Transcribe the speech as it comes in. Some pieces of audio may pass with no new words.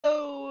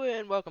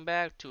And welcome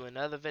back to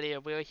another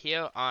video. We're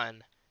here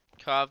on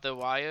Call of the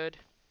Wild,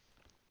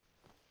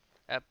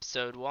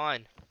 Episode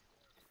 1.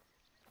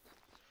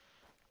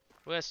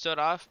 We're going to start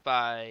off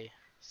by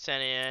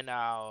sending in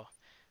our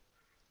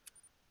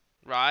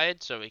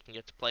ride so we can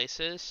get to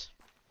places.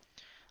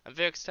 I'm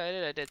very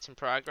excited. I did some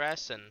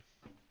progress, and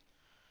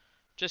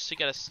just to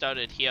get us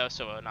started here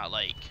so we're not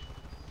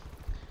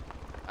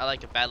I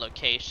like a bad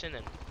location,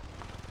 and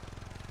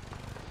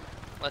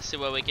let's see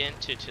what we get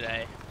into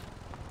today.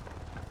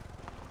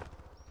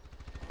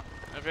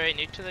 I'm very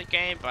new to the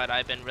game, but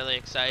I've been really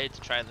excited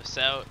to try this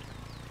out.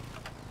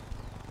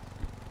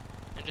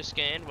 And just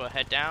get in, we'll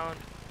head down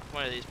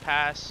one of these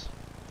paths.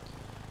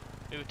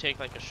 We would take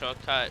like a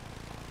shortcut,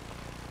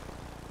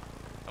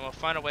 and we'll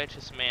find a way to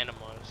some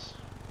animals.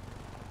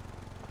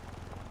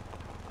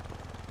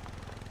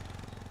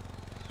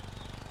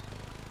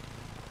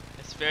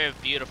 It's very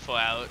beautiful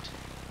out,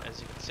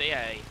 as you can see.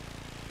 And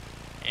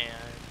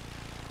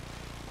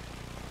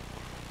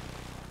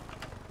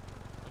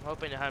I'm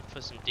hoping to hunt for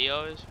some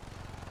deers.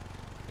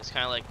 It's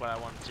kind of like what I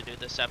wanted to do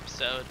this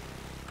episode,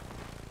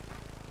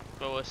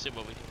 but we'll see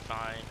what we can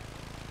find.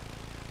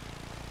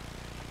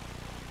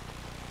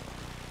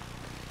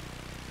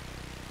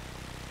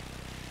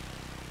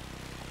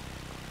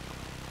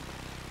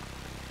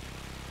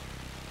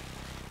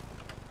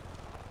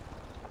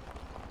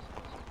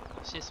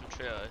 I see some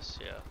trailers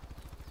here.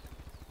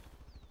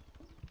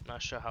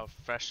 Not sure how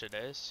fresh it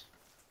is.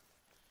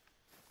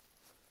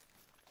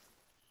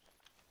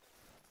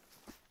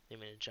 Need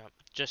me to jump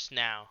just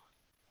now.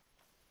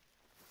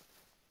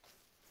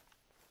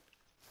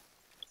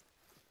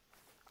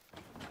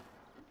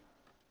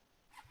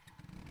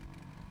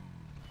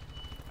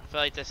 I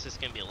feel like this is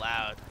gonna be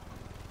loud.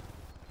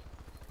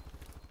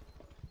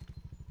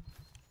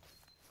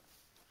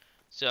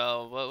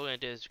 So what we're gonna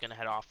do is we're gonna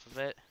head off of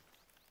it.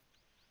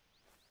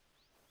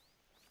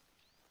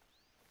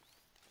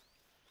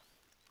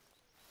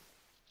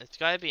 It's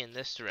gotta be in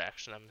this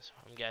direction,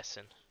 I'm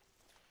guessing.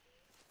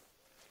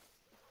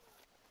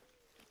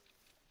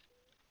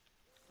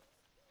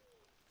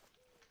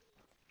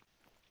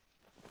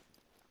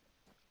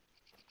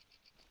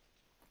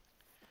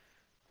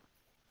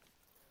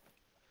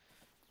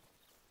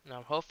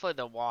 Now hopefully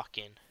they're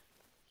walking.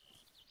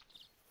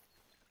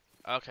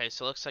 Okay,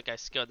 so it looks like I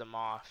scared them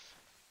off.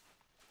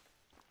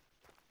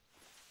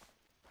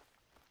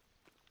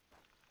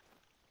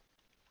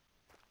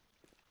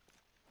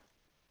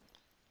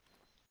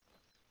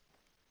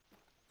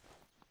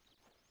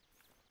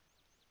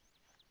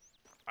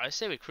 I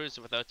say we cruise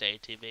it without the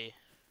ATV.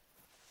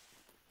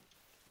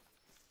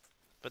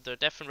 But they're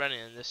definitely running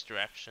in this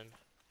direction.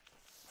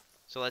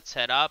 So let's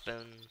head up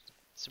and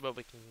see what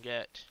we can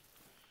get.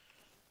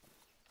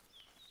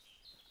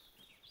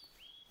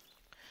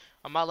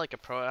 I'm not like a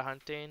pro at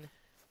hunting,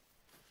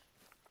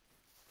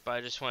 but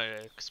I just wanted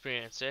to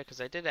experience it because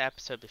I did an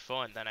episode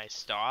before and then I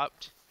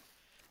stopped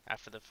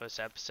after the first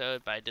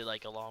episode, but I did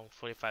like a long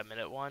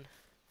 45-minute one.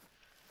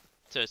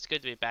 So it's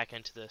good to be back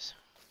into this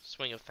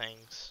swing of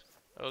things.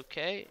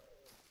 Okay.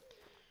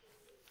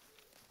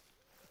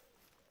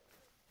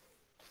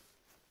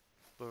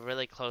 We're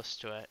really close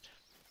to it,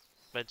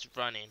 but it's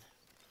running.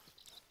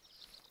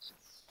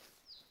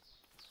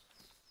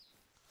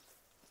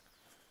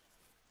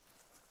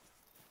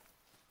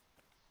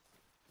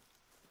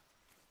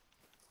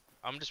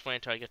 I'm just waiting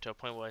until I get to a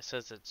point where it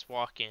says it's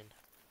walking.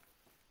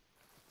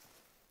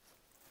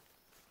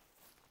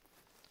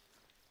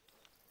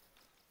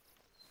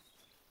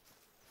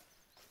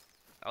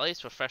 At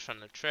least we're fresh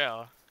on the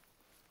trail.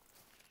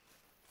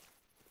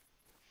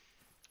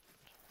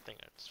 I think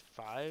it's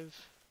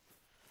 5.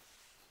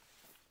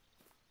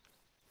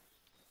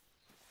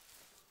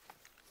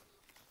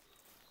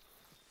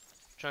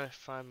 Trying to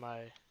find my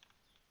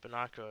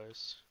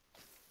binoculars.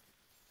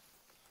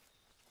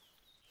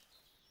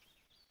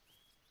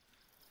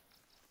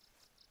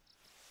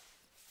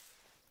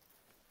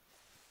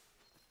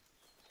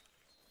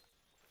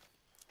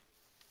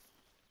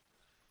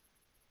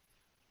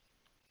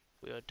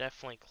 We are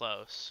definitely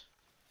close.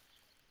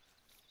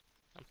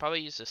 I'll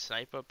probably use a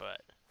sniper,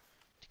 but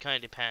it kind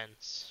of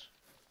depends.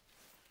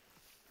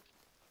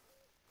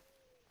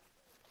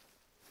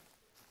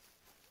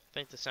 I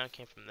think the sound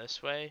came from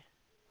this way.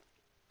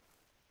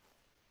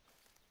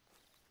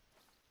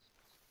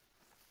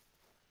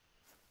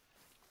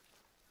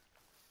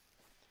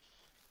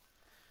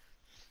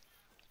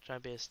 Trying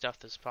to be as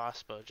stealthy as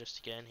possible just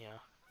to get in here.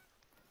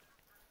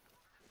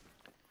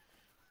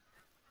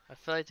 I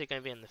feel like they're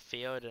going to be in the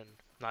field and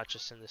not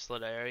just in this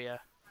little area.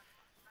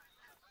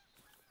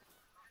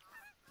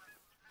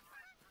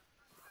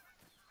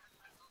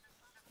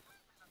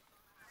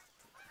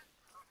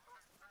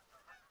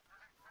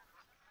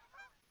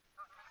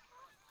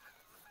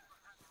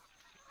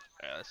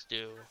 Alright, let's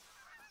do...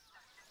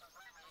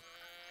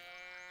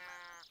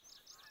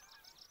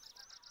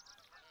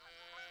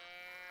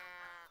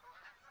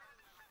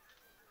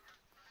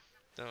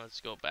 Then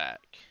let's go back.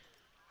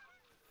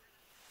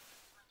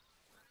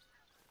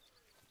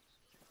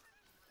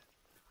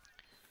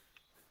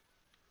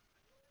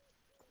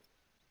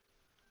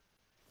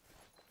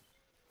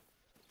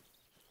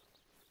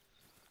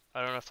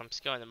 I don't know if I'm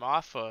scaring them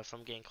off or if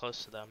I'm getting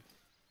close to them.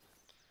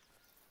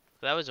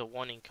 That was a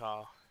warning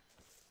call.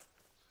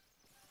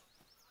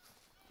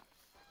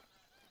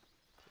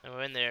 And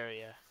we're in the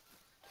area.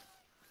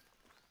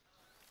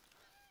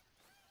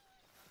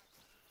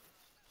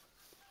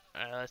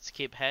 Alright, let's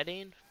keep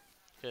heading.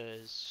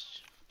 Because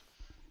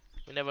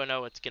we never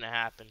know what's gonna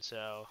happen,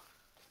 so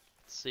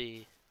let's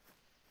see.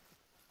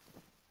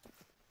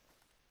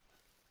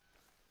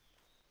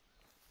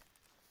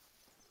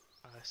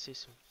 I see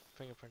some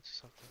fingerprints or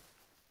something.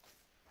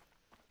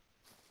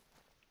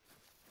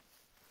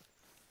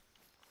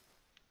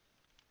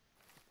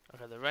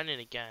 Okay, they're running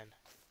again.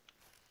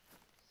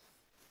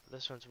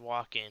 This one's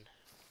walking.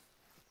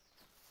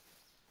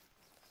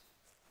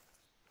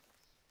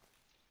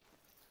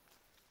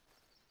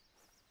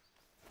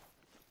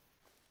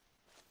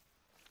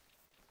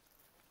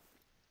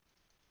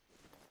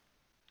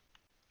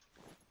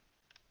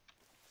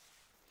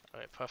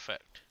 Alright,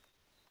 perfect.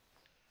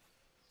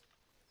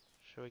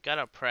 So we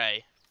gotta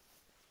pray.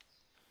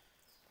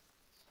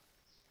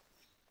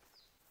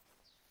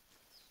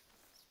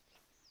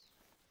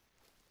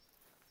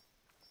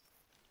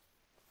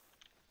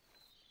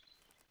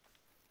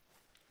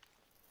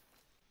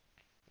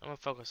 I'm gonna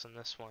focus on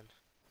this one.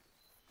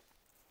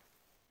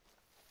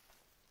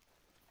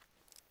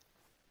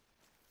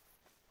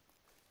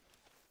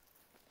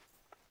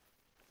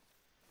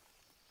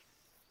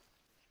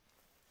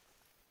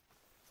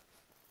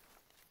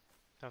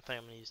 Don't think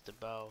I'm gonna use the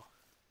bow.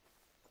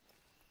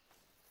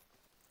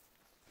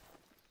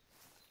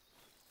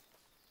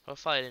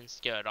 Hopefully I didn't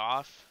scare it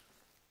off.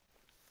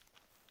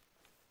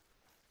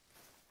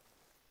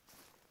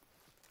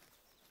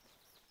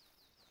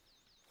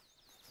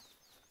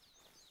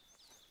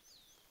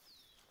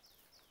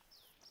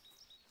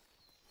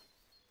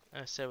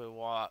 I say we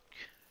walk.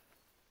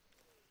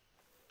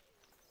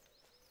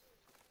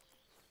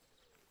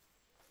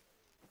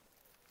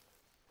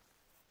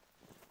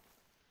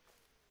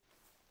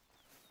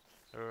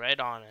 Right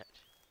on it.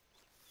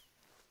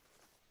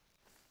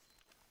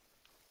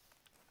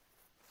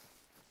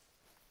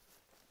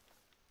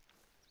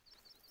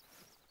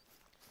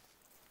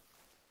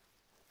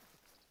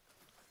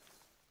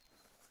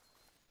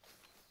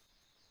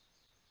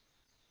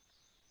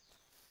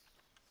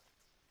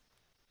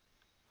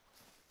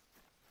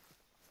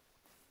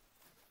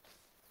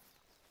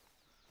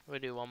 We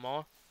do one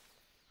more.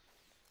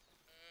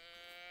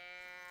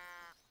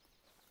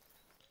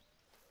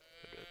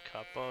 We do a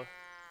couple.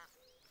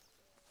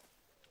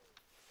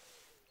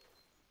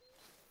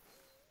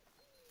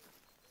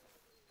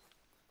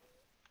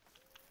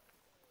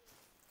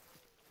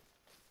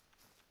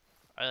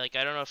 I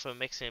don't know if I'm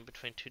mixing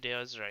between two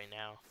deals right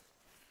now.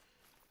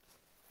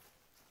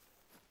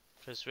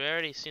 Because we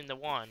already seen the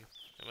one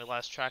and we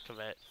lost track of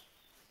it.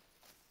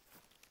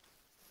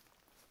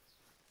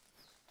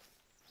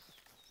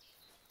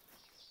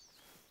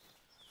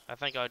 I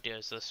think our deal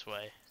is this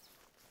way.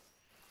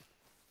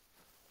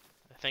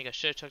 I think I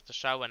should have took the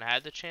shot when I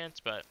had the chance,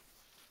 but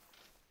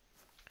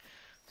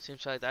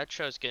seems like that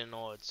show's getting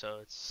old, so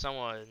it's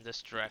somewhere in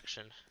this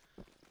direction.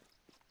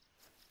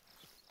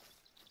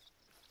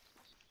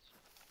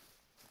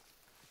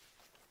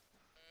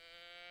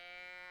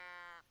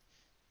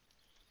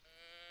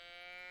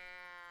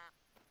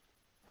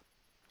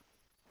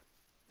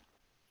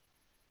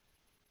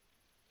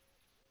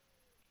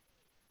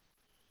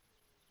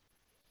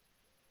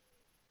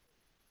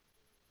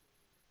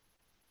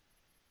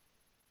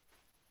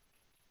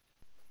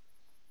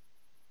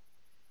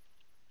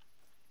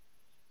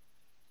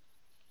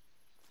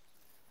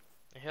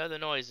 I hear the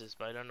noises,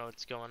 but I don't know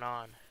what's going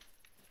on.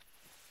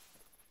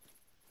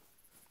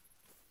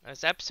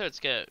 As episodes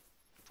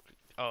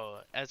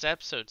as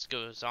episodes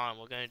goes on,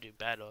 we're gonna do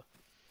better.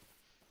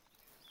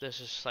 This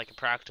is just like a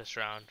practice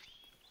round.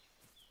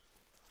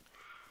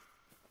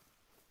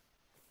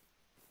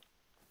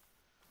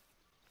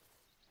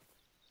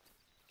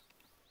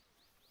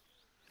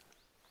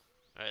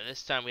 Alright,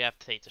 this time we have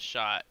to take the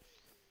shot.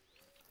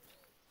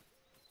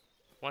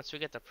 Once we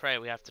get the prey,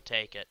 we have to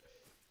take it.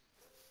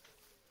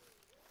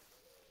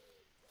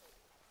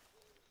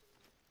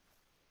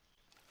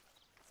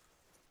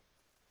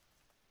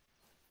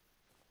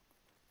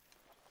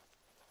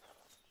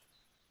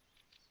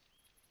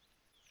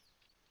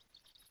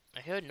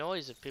 I heard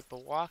noise of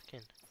people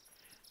walking.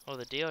 Oh,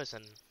 the dealers,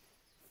 and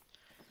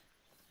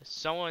there's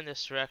someone in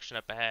this direction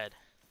up ahead.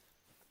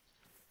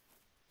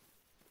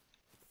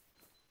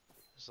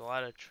 There's a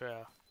lot of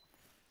trail.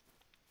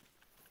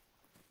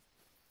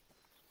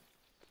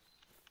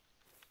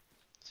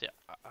 See,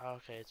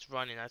 okay, it's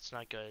running. That's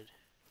not good.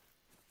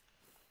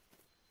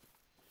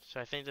 So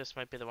I think this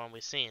might be the one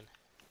we've seen.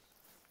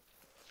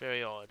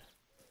 Very odd.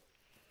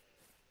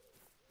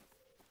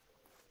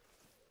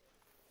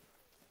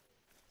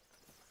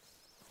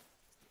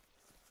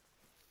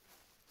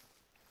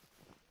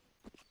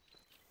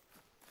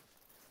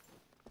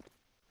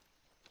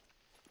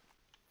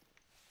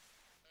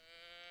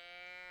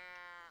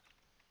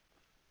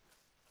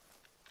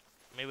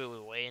 Maybe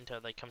we wait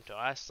until they come to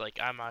us. Like,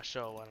 I'm not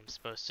sure what I'm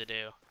supposed to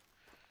do.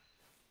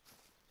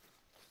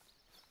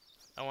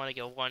 I want to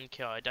get one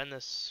kill. I've done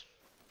this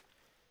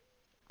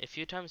a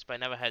few times, but I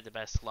never had the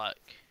best luck.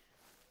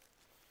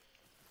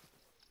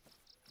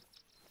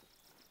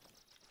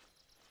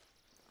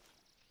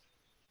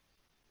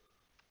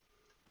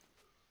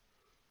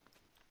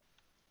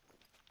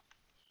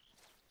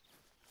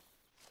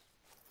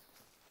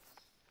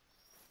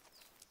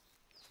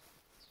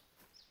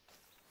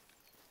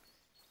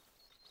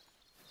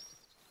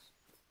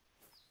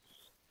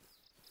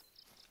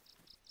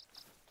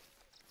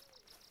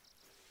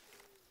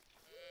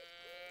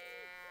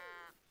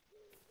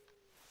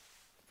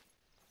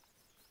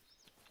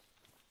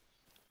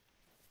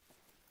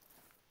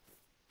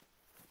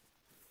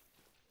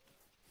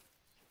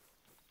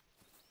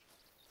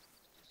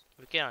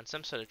 We get on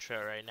some sort of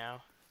trail right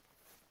now.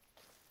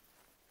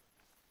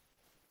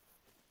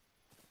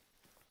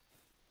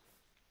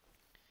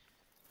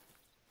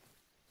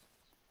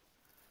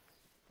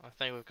 I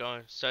think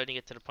starting to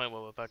get to the point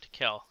where we're about to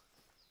kill.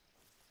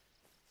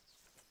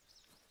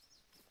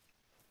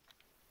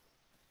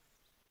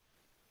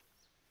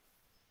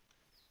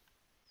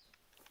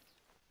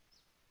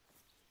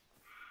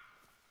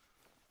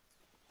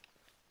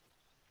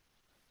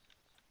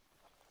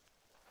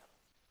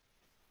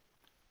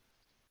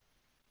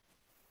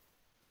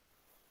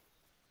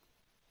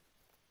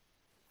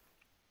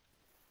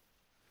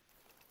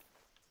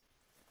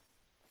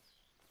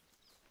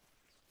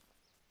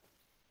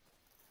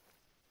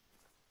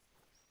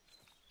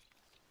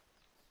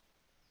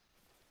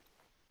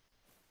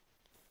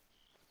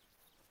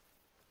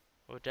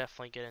 We're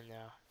definitely getting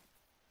there.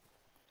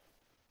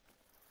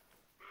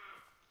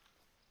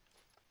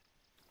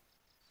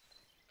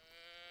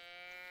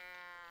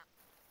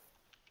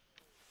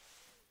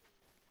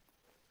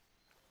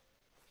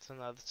 It's on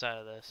the other side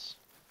of this.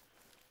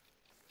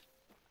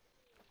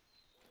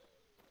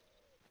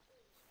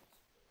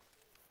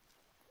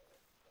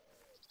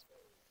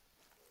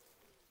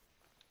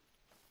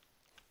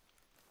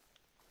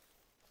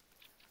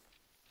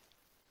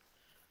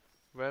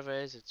 Wherever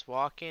it is, it's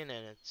walking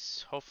and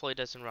it's hopefully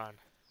doesn't run.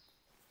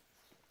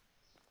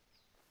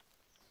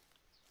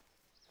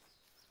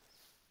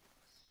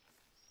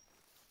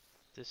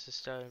 This is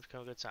starting to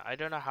become a good sign. I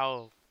don't know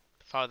how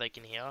far they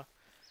can hear.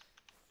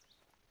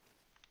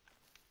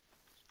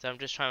 So I'm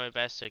just trying my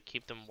best to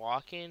keep them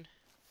walking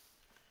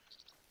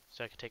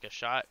so I can take a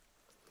shot.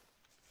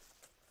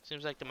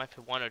 Seems like there might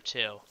be one or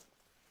two.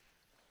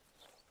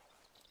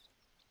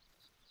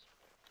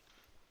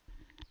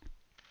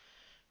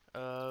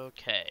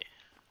 Okay.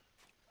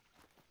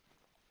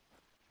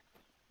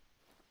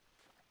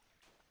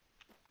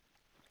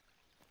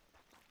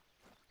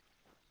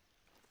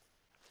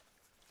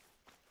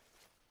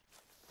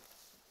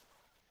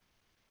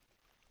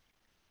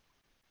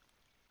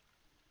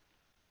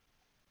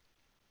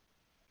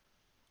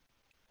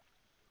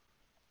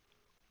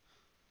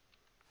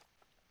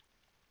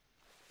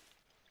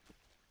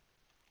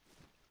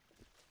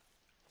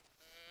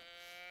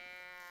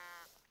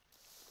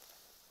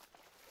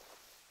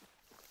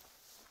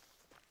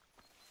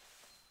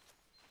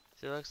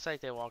 So it looks like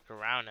they walk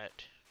around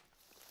it.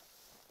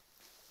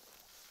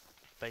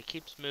 But it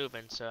keeps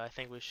moving, so I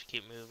think we should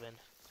keep moving.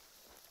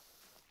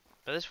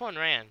 But this one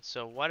ran,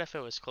 so what if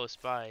it was close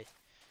by?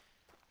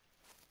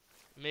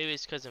 Maybe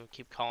it's because I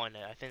keep calling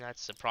it. I think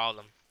that's the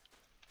problem.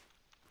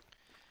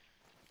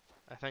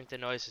 I think the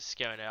noise is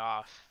scaring it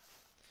off.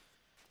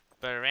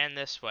 But it ran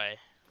this way.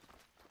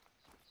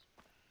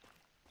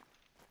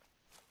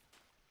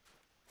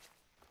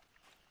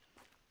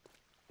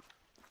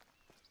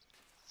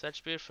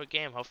 Such a beautiful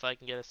game. Hopefully I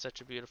can get such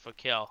a beautiful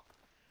kill.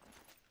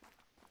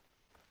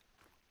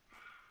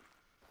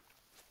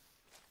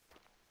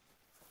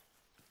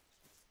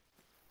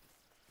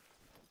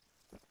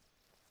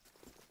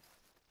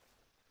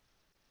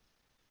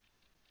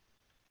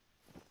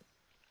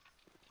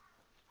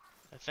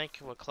 I think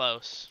we're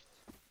close.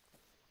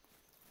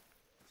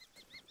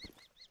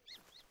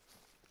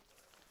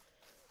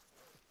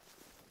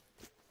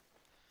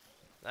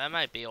 That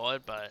might be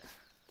odd, but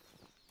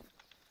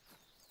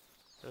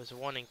there was a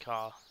warning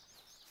call.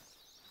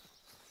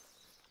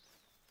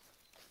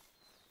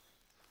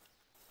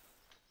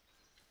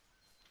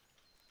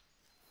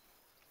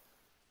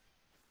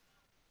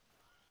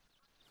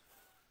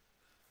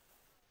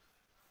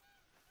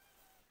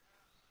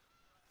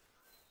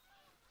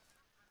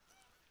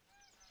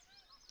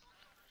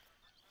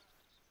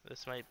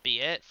 This might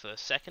be it for the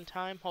second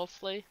time,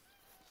 hopefully.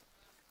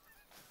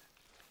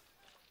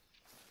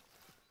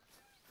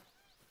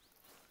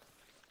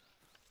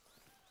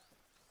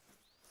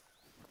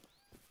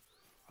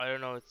 I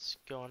don't know what's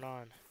going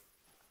on.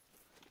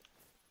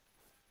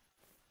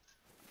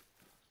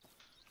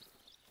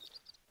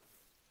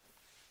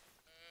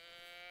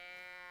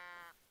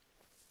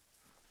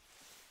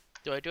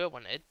 Do I do it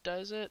when it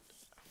does it?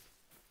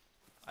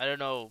 I don't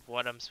know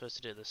what I'm supposed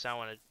to do. The sound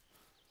when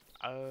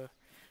it...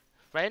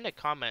 write in the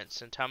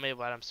comments and tell me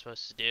what I'm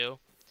supposed to do.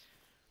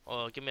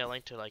 Or give me a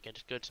link to like a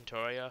good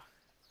tutorial.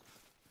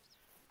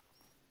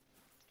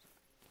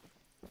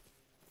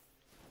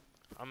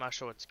 I'm not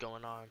sure what's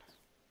going on.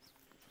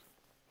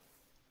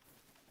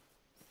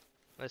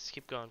 Let's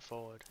keep going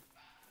forward.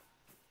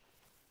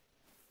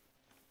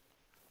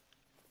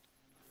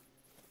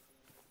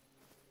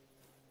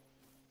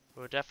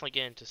 We're definitely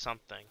getting to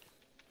something.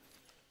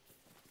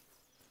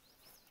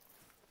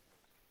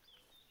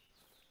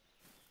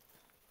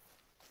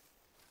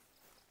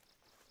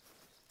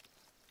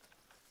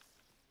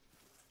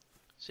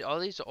 See, all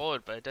these are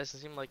old, but it doesn't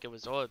seem like it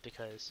was old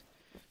because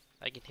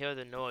I can hear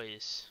the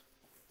noise.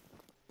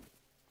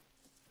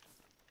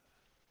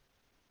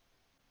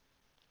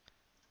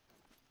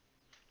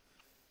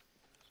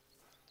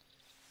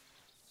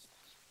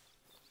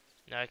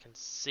 Now I can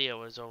see it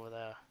was over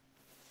there.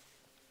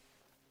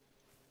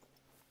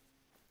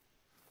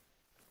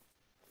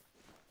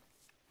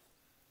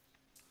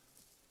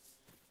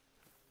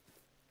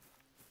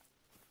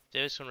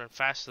 They was gonna run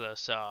faster though,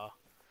 so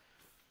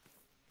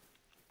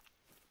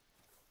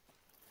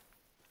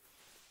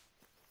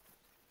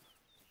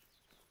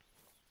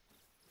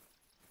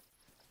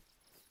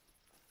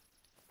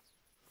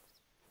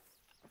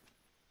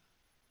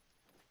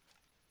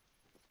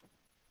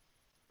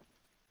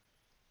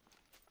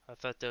I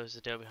thought there was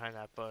a deer behind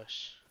that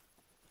bush.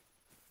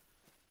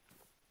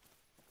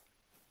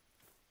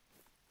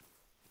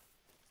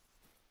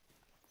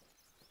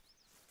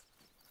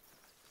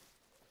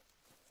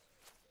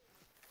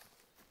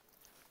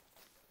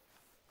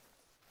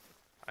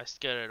 I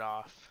scared it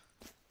off.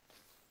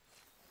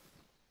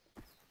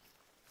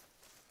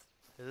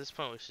 At this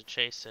point, we should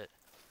chase it.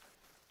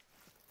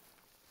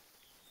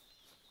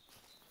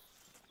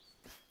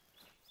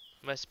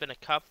 Must have been a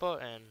couple,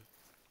 and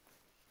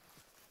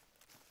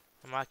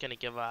I'm not gonna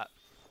give up.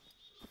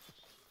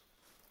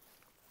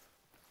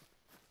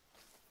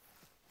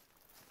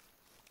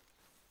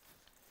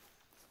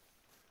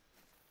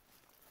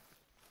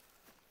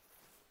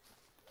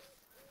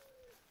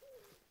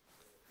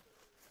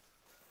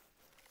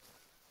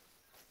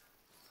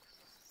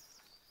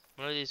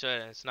 One of these right,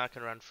 it's not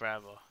gonna run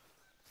forever.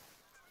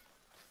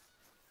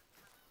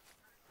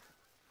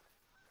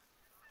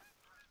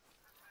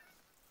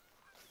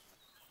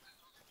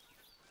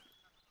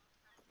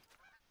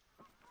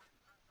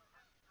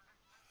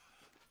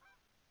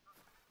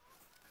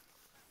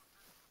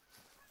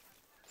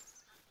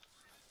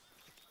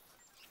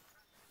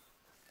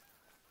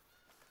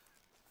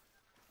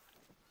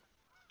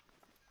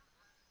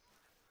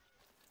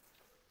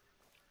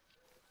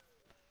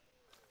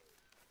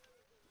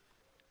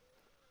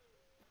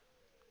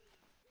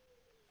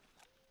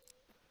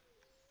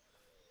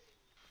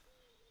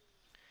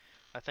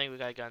 I think we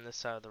gotta get on this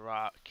side of the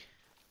rock.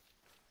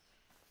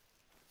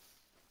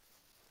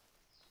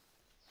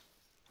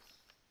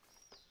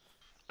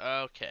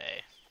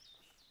 Okay.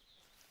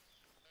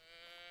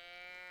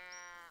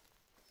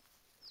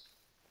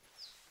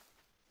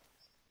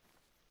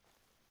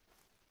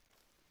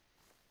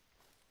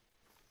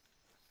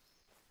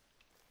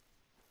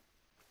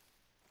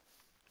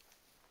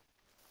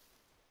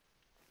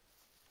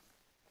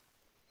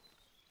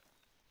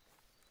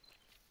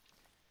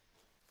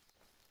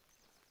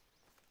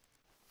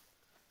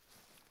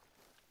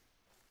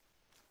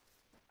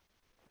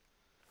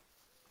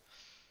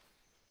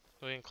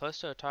 We're getting close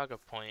to a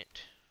target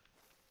point.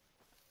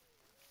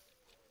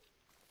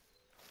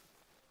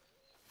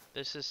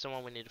 This is the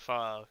one we need to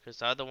follow, because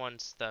the other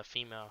one's the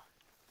female.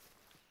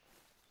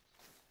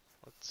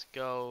 Let's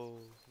go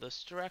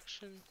this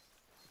direction.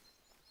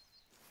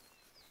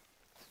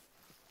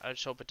 I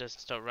just hope it doesn't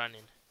start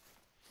running.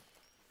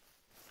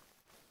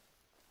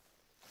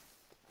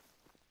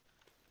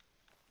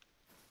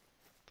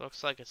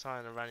 Looks like it's not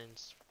in a running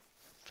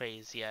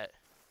phase yet.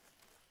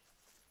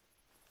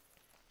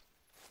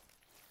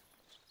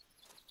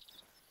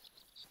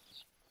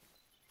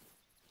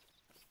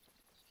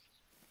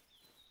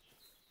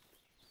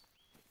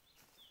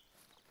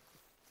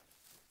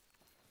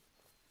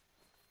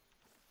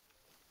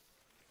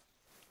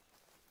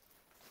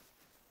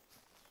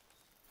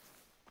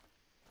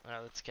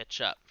 Alright, let's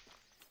catch up.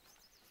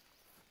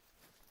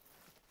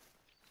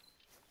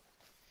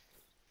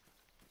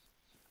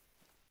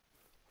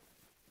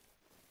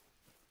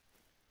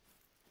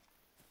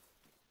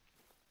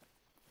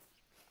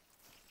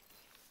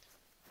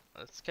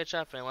 Let's catch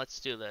up and let's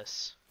do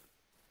this.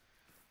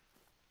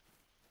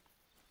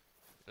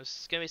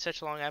 This is gonna be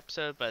such a long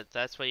episode, but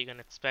that's what you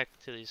can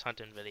expect to these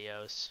hunting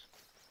videos.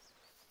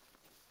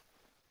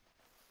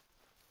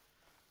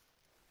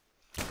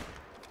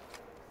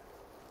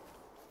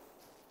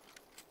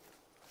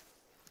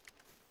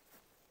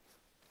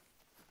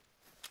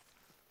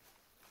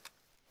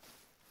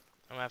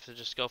 I'm gonna have to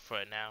just go for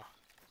it now.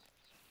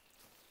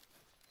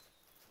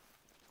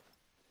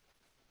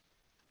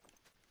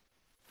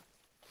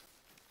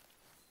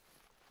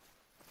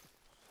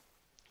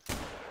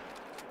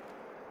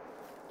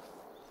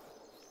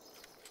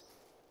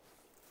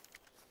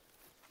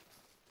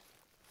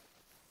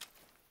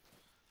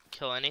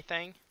 Kill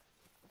anything?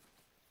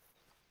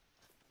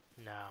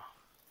 No.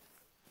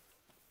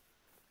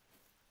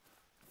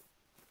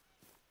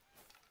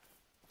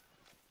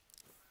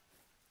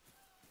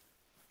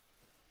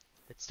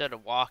 Instead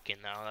of walking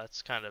now,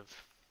 that's kind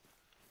of...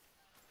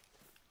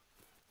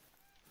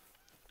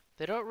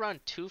 They don't run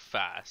too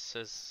fast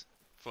as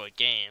for a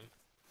game.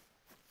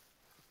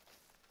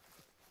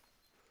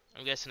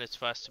 I'm guessing it's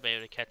for us to be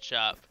able to catch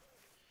up.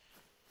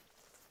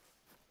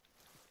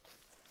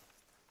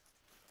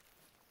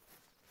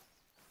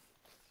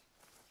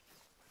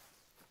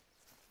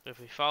 But if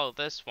we follow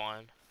this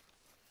one,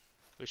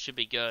 we should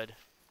be good.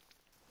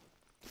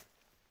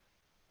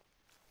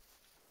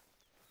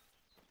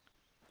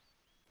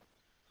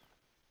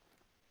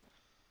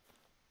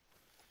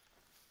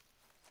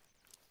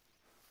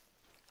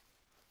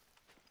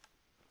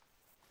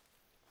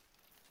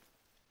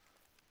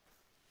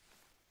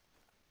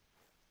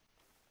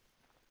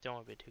 Don't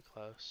want to be too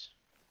close.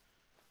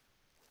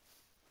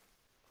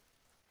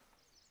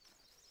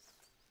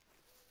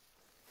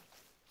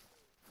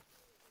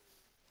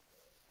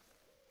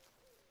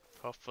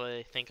 Hopefully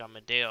they think I'm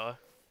a dealer.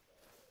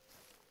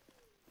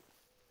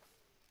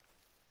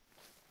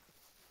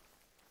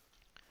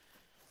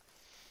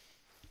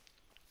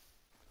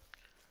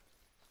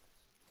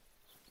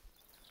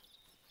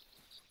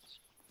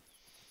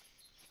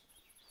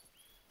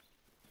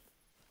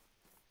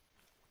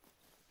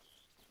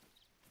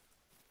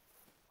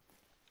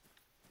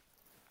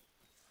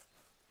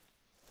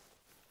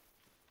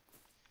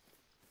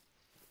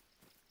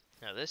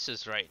 Now this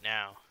is right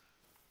now.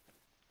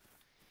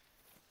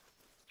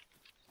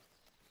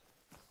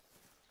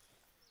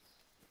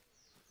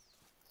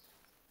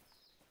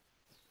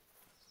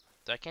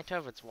 So I can't tell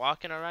if it's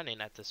walking or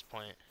running at this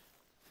point.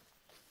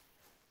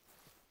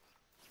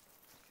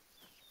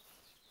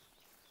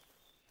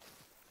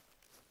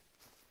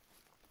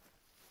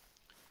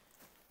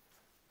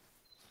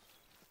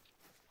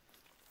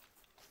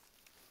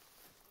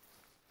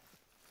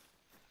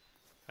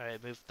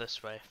 Alright, move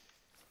this way.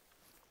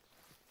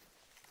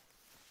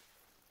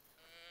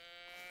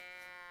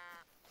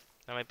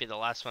 That might be the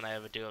last one I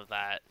ever do of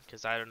that,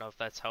 because I don't know if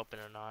that's helping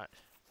or not.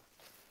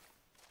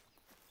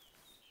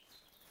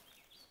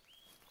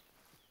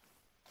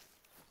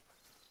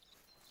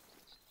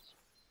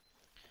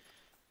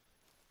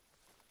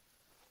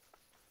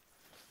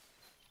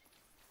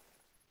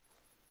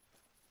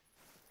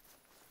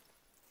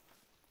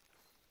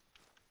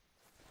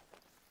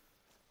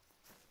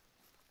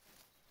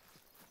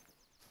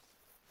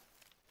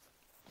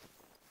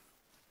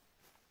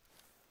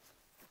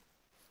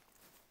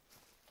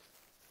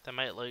 That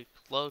might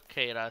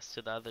locate us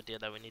to the other deer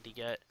that we need to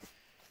get.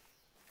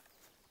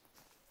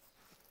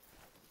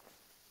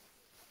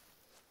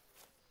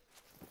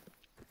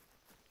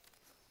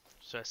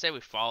 So I say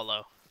we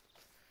follow.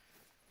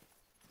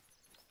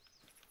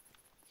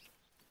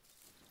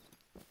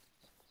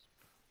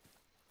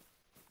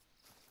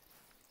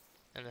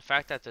 And the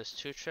fact that there's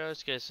two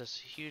trails gives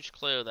us a huge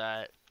clue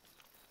that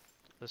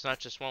there's not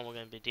just one we're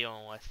going to be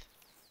dealing with.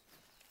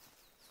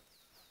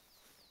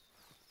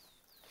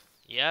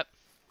 Yep.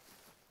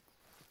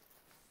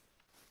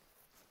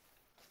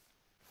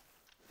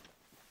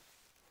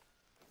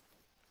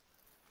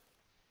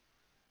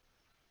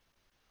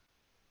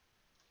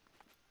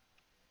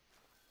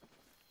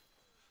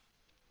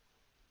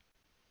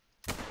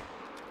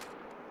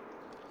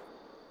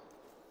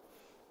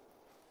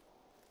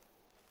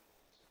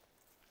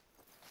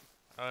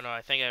 Oh no,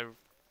 I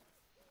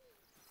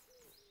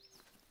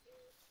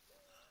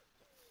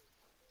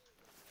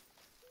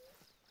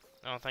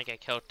don't think I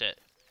killed it.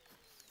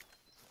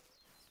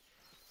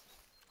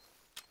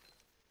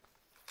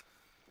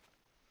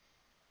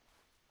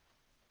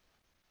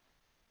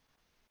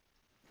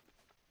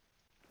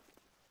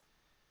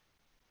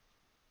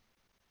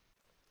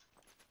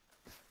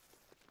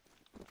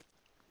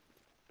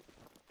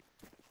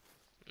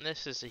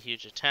 This is a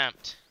huge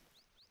attempt.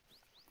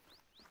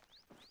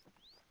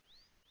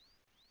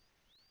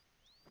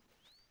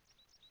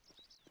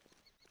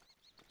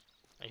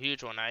 A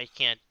huge one. I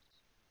can't.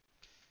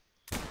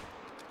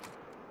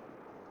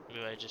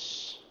 Maybe I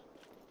just.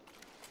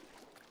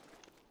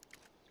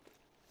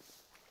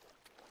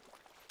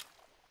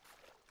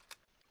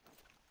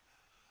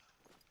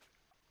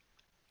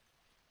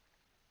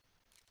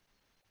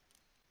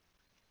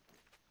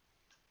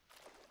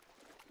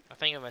 I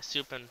think if I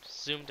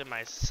zoomed in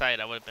my sight,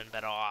 I would have been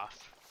better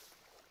off.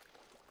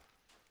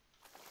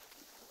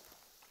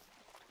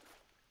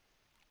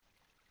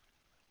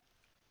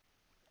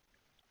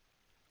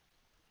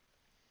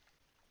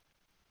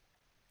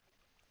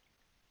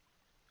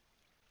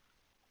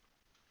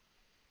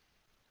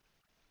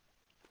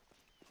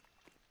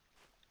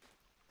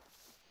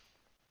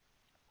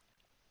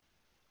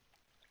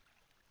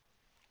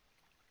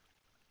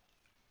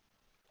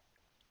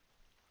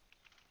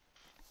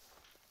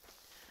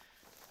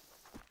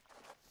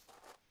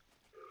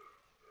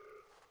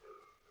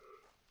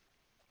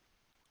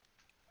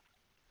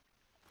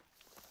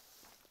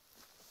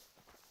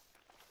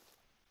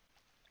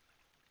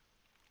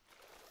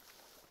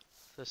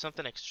 There's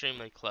something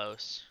extremely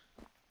close.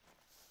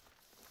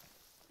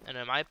 And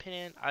in my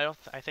opinion, I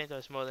think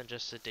there's more than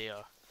just a deer.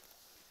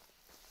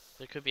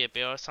 There could be a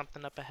bear or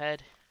something up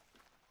ahead.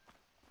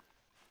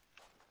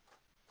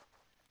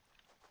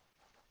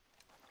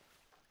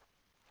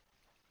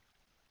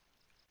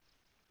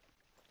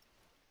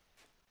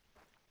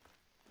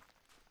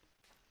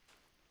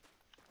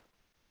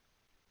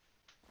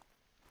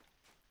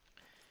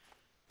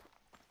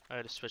 I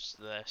gotta switch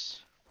to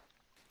this.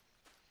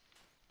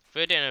 If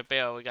we didn't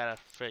barrel, we got a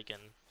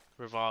friggin'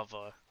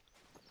 revolver.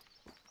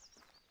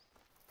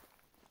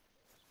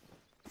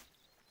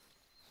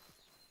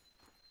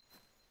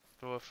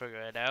 But we'll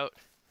figure it out.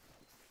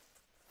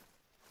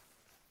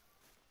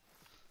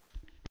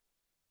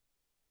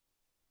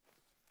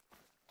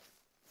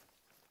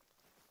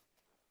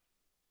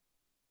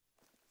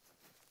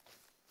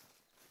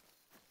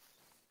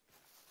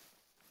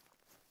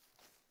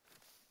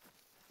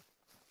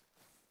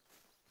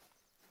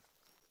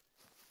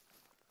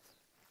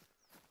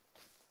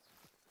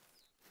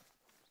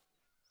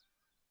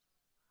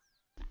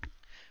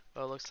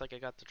 Well, it looks like I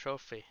got the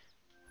trophy.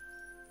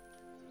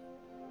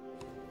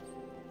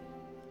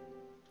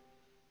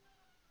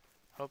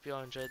 Hope you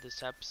all enjoyed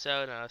this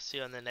episode, and I'll see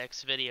you on the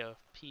next video.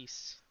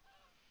 Peace.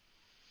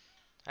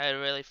 I had a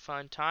really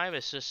fun time.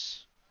 It's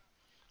just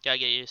gotta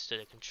get used to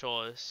the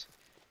controls.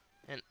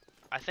 And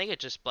I think it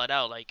just bled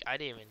out. Like, I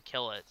didn't even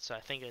kill it. So I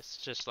think it's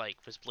just like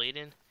was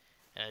bleeding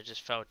and it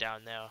just fell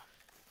down there.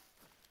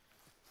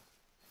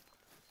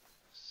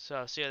 So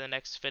I'll see you in the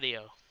next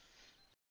video.